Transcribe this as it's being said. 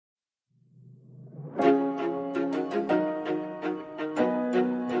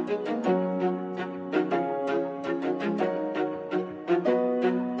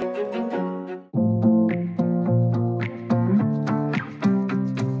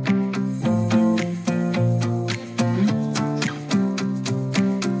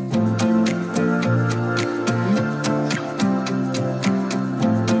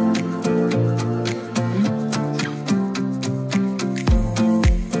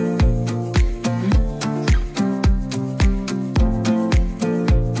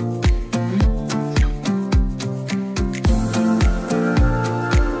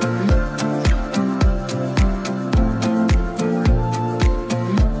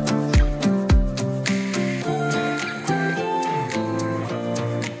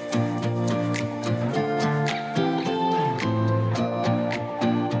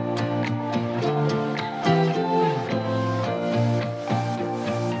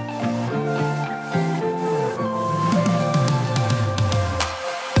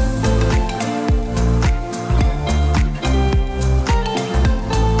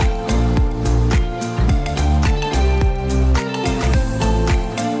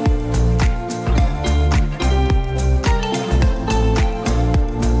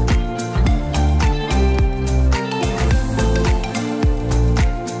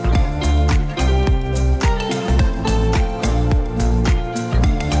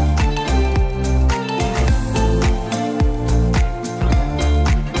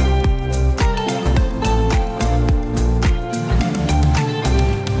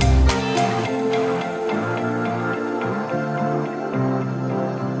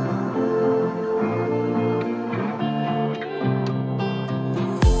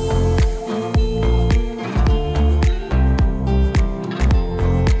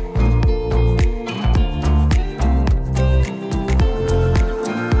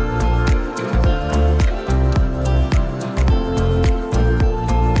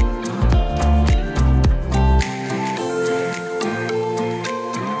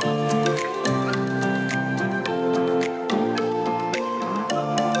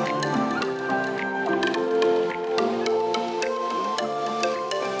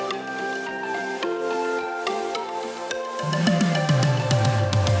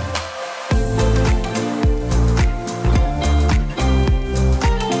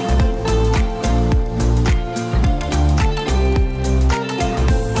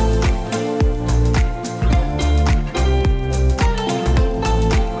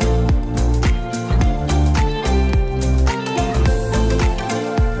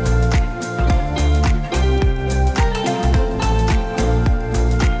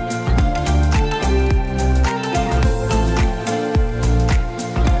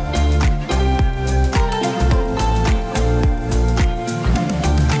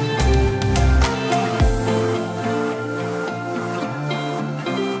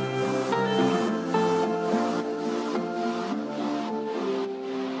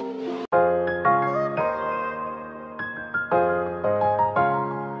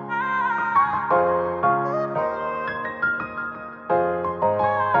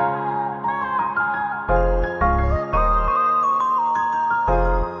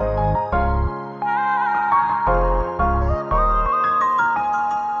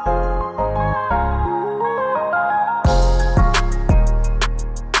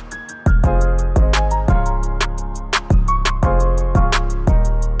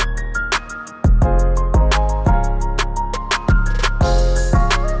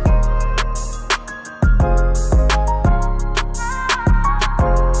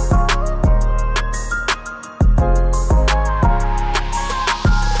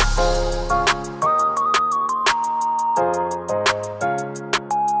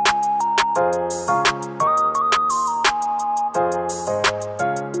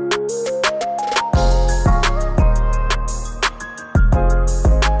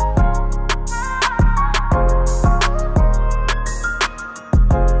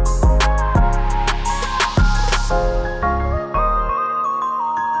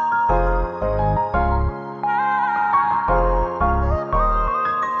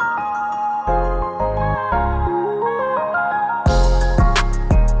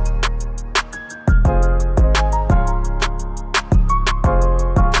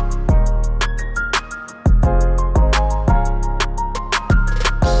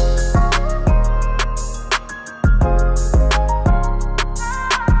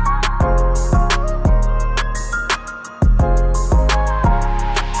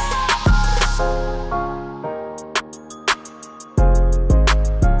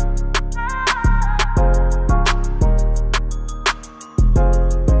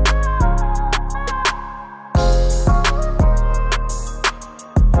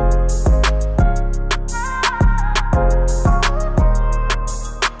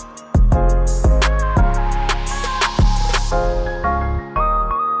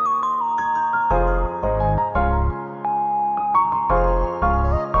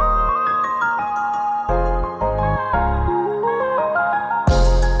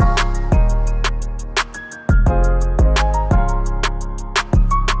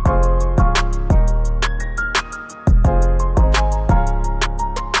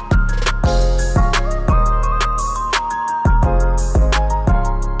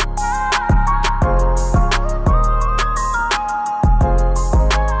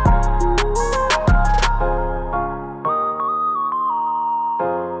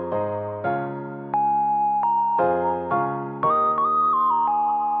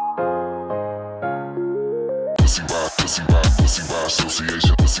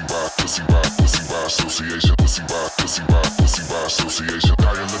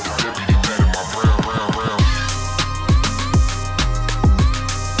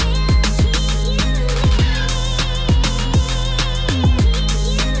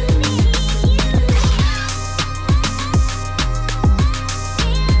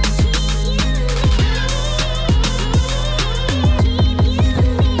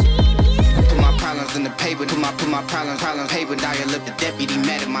deputy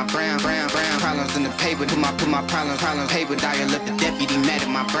mad at my brown problems in the paper. Put my problems paper. Dial up the deputy mad at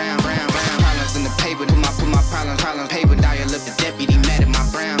my brown problems in the paper. Put my problems paper. Dial up the deputy mad at my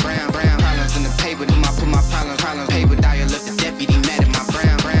brown problems in the paper. Put my problems paper. Dial up the deputy mad at my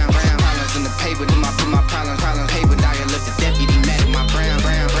brown problems in the paper. Put my problems paper. Dial up the deputy mad at my brown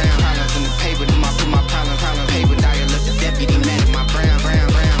problems in the paper. Put my problems paper. Dial up the deputy mad at my brown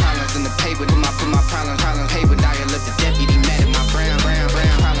problems in the paper. Put my problems paper. Dial up the deputy mad at my brown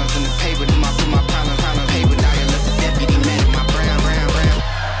problems in the paper. Put my problems paper. Dial up the deputy mad at my brown.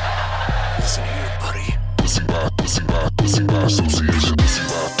 Listen here, buddy. Pussy by association.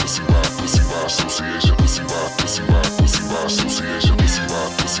 Pussy by association. Pussy by association. Pussy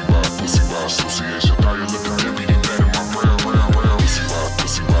by association. Dial up the deputy mad at my brown.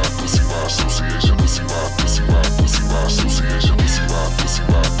 Pussy by association. Pussy by association. Pussy by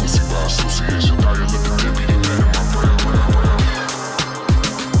association. Dial up the deputy mad at my brown.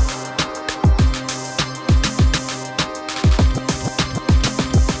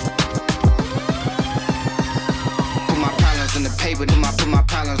 Paper, put my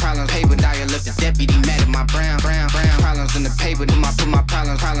problems paper. Dial up the deputy mad at my brown problems in the paper. Put my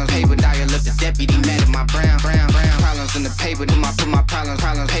problems paper. Dial up the deputy mad at my brown problems in the paper. Put my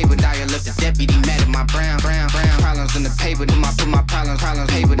problems paper. Dial up the deputy mad at my brown problems in the paper. Put my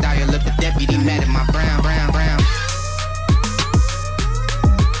problems paper. Dial up the deputy mad at my brown.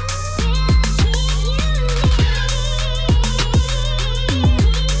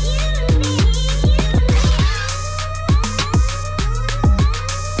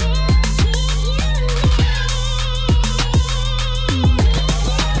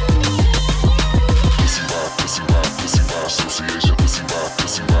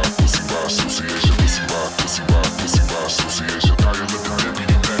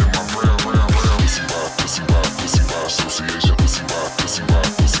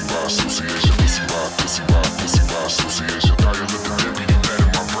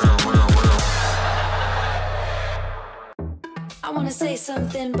 I wanna say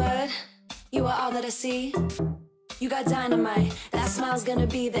something, but you are all that I see. You got dynamite, that smile's gonna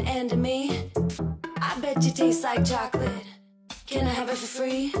be the end of me. I bet you taste like chocolate. Can I have it for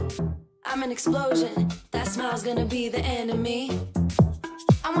free? I'm an explosion, that smile's gonna be the end of me.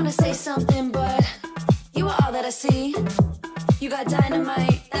 I wanna say something, but you are all that I see. You got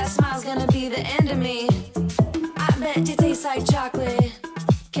dynamite, that smile's gonna be the end of me. I bet you taste like chocolate.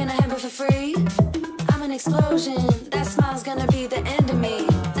 Can I have it for free? I'm an explosion, that smile's gonna be the end of me.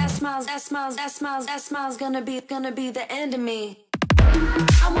 That smile's gonna be the end of me.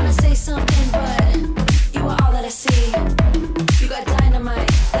 I wanna say something, but you are all that I see. You got dynamite,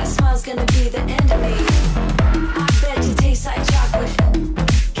 that smile's gonna be the end of me. I bet you taste like chocolate.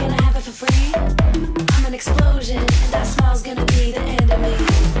 Can I have it for free? I'm an explosion, and that smile's gonna be the end of me.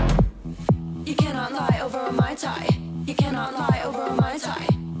 You cannot lie over a Mai Tai. You cannot lie over a Mai Tai.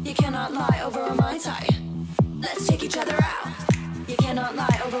 You cannot lie over a Mai Tai. Let's take each other out. You cannot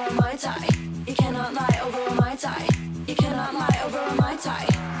lie over a Mai Tai. You cannot lie over a Mai Tai. You cannot lie over a Mai Tai.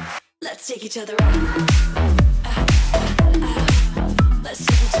 Let's take each other out. Let's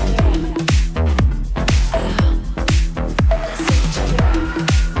take each other out. Let's take each other out.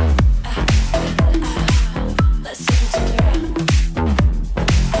 Let's take each other out.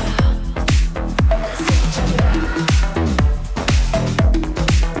 Let's take each other out.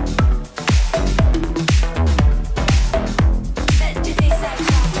 Bet you taste like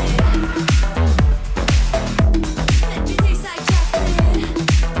chocolate. Bet you taste like chocolate.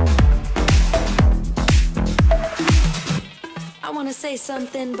 I wanna say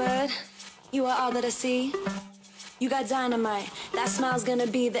something, but you are all that I see. You got dynamite, that smile's gonna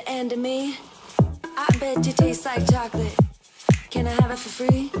be the end of me. I bet you taste like chocolate. Can I have it for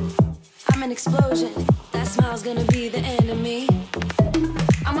free? I'm an explosion, that smile's gonna be the end of me.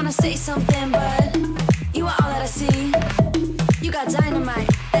 I wanna say something, but you are all that I see. You got dynamite,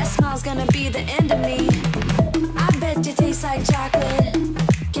 that smile's gonna be the end of me. I bet you taste like chocolate.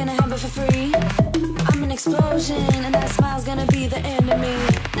 Can I have it for free? I'm an explosion, and that smile's gonna be the end of me.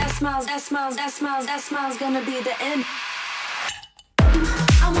 That smile's gonna be the end.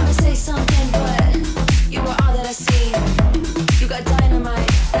 I wanna say something, but you are all that I see. You got dynamite,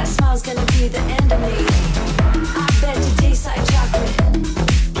 that smile's gonna be the end of me. I bet you taste like chocolate.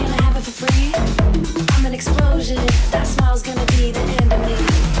 Can I have it for free? I'm an explosion, that smile's gonna be the end of me.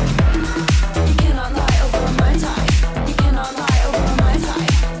 You cannot lie over a Mai Tai. You cannot lie over a Mai Tai.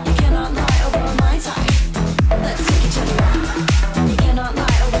 You cannot lie over a Mai Tai. Let's take each other out. You cannot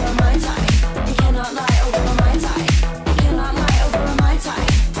lie over a Mai Tai. You cannot lie over a Mai Tai. You cannot lie over a Mai Tai.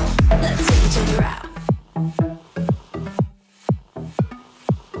 Let's take each other out.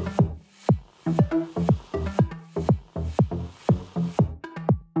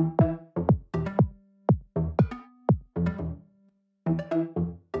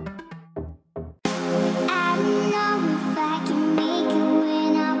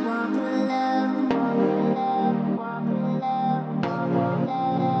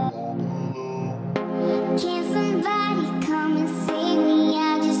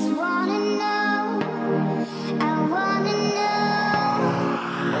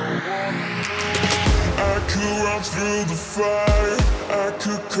 Through the fire, I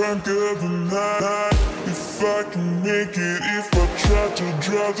could conquer the night. If I can make it, if I try to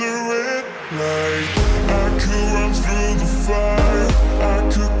draw the red light. I could run through the fire, I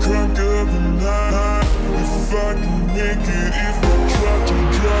could conquer the night. If I can make it, if I try to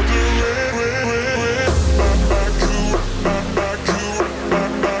draw the red,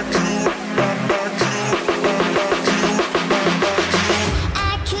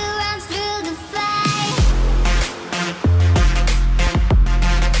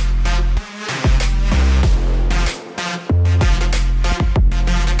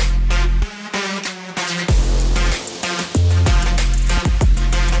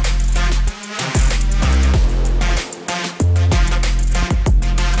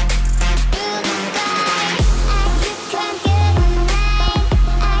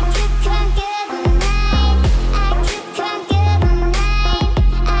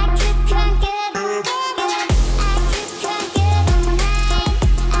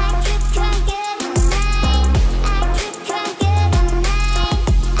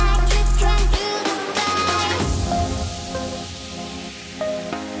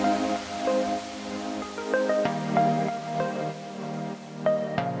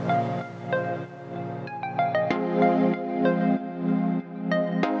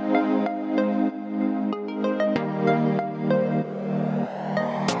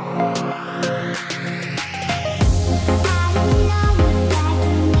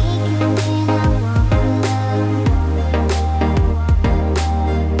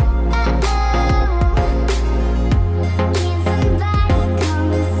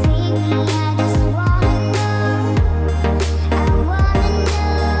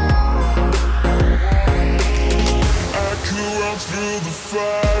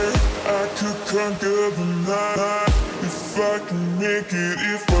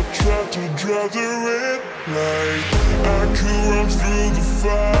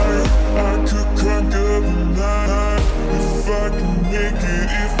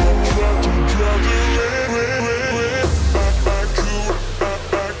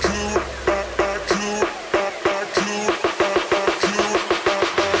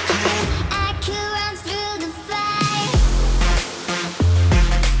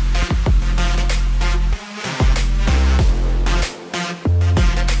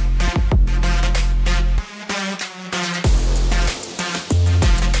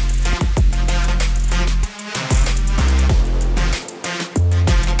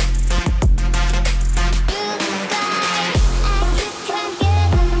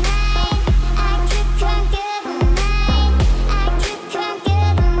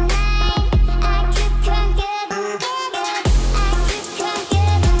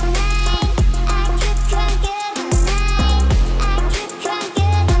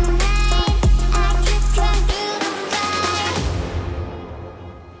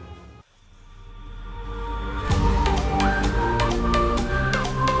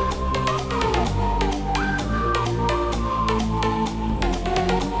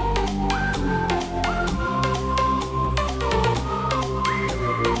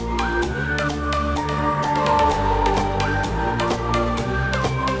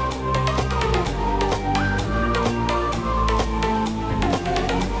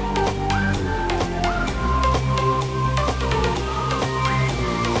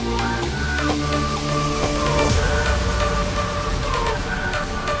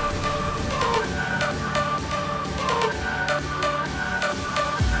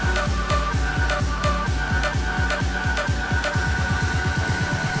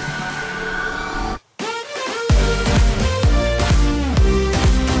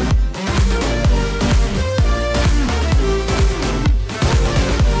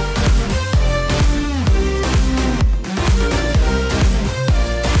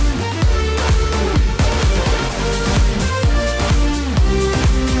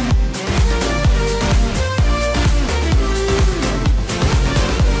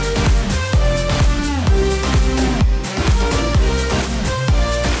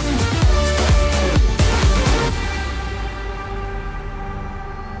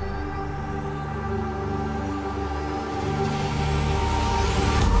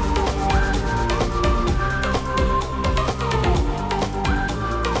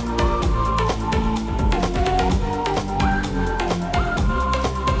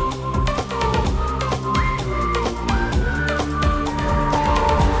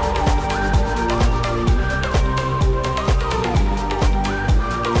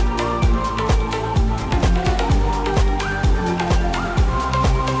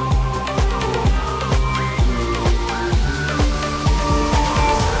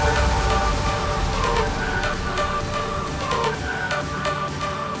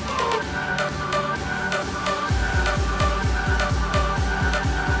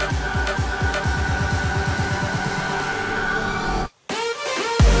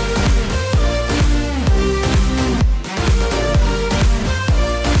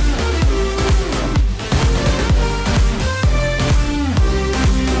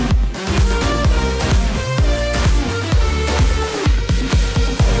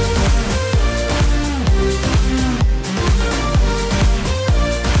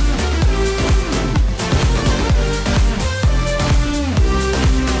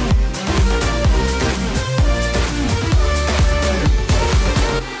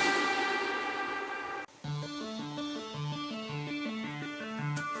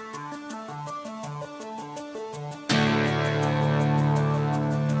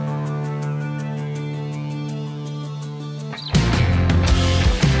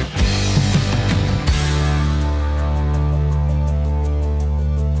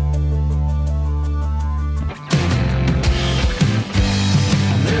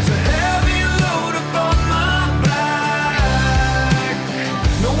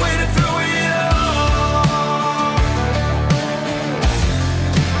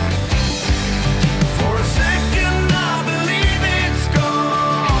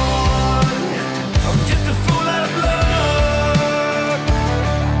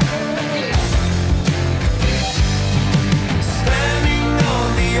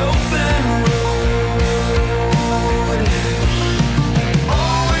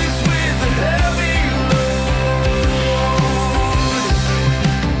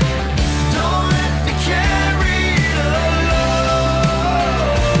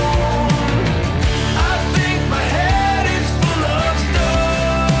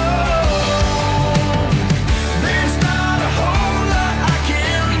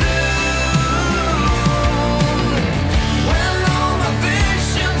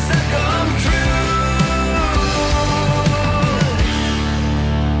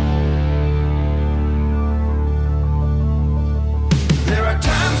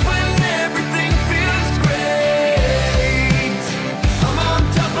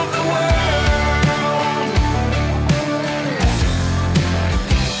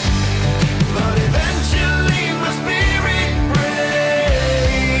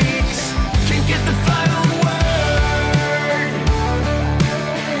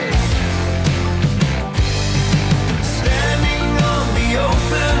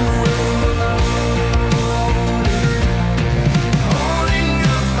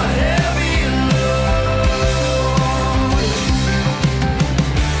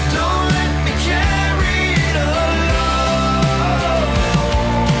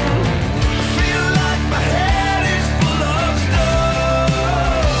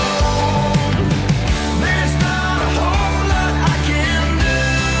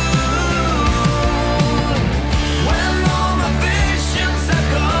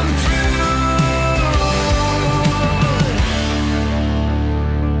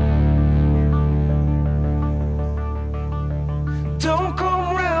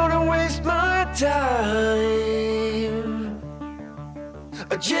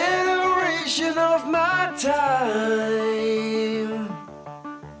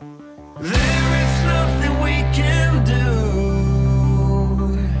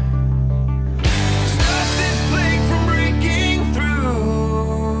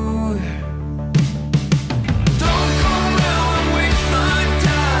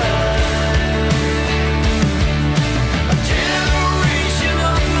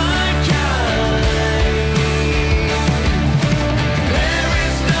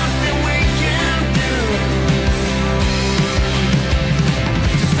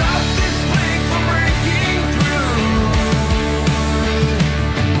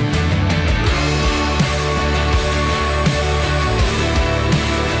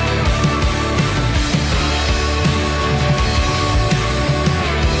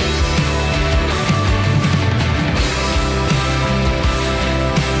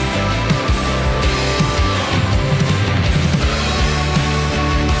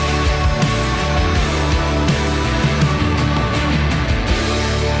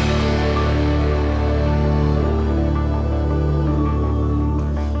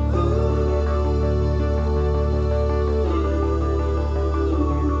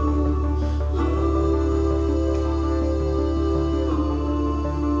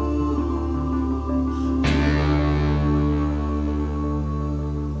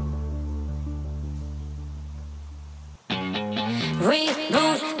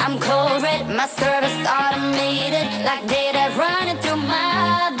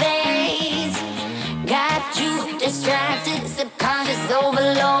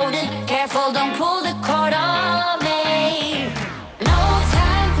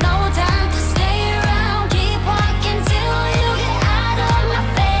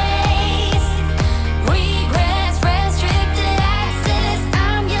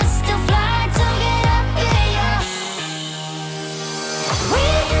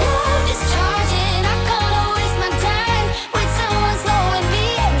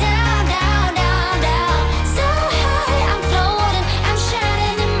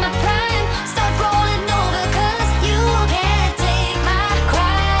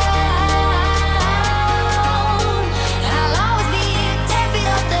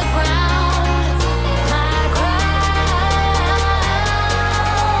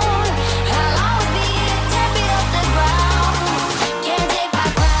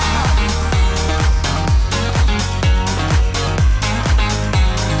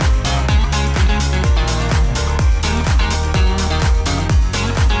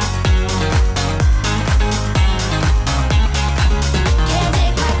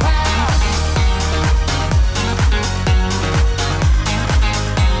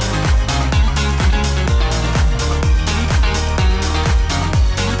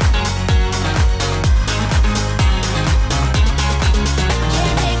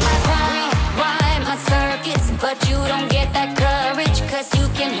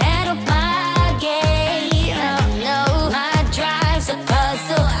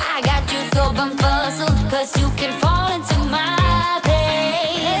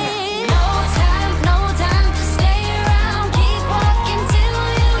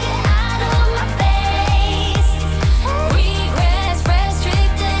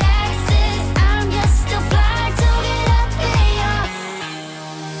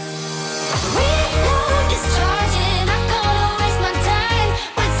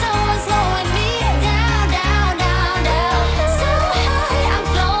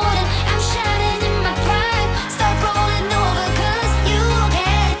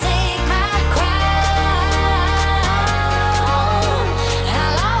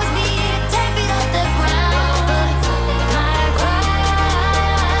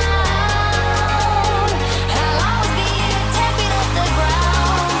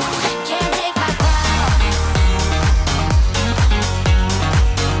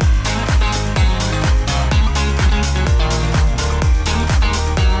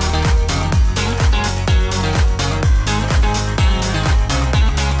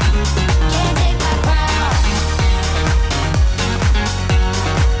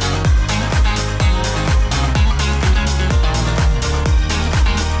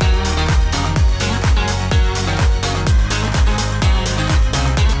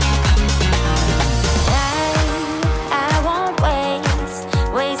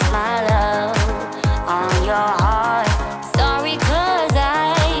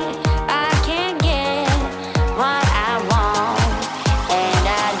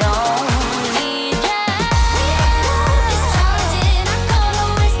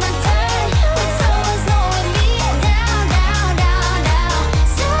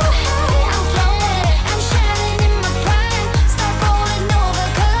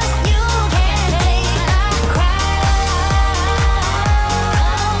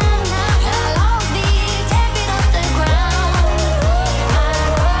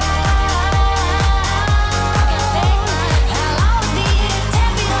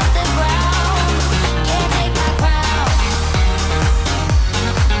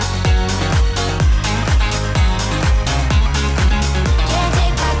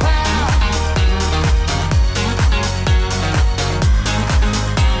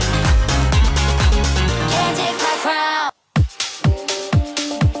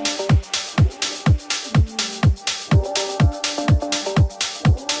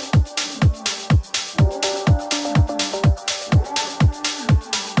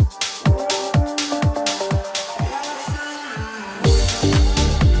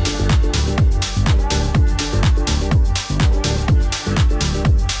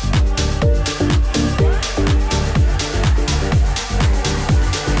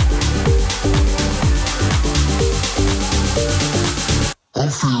 I'm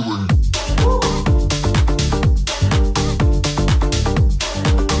feeling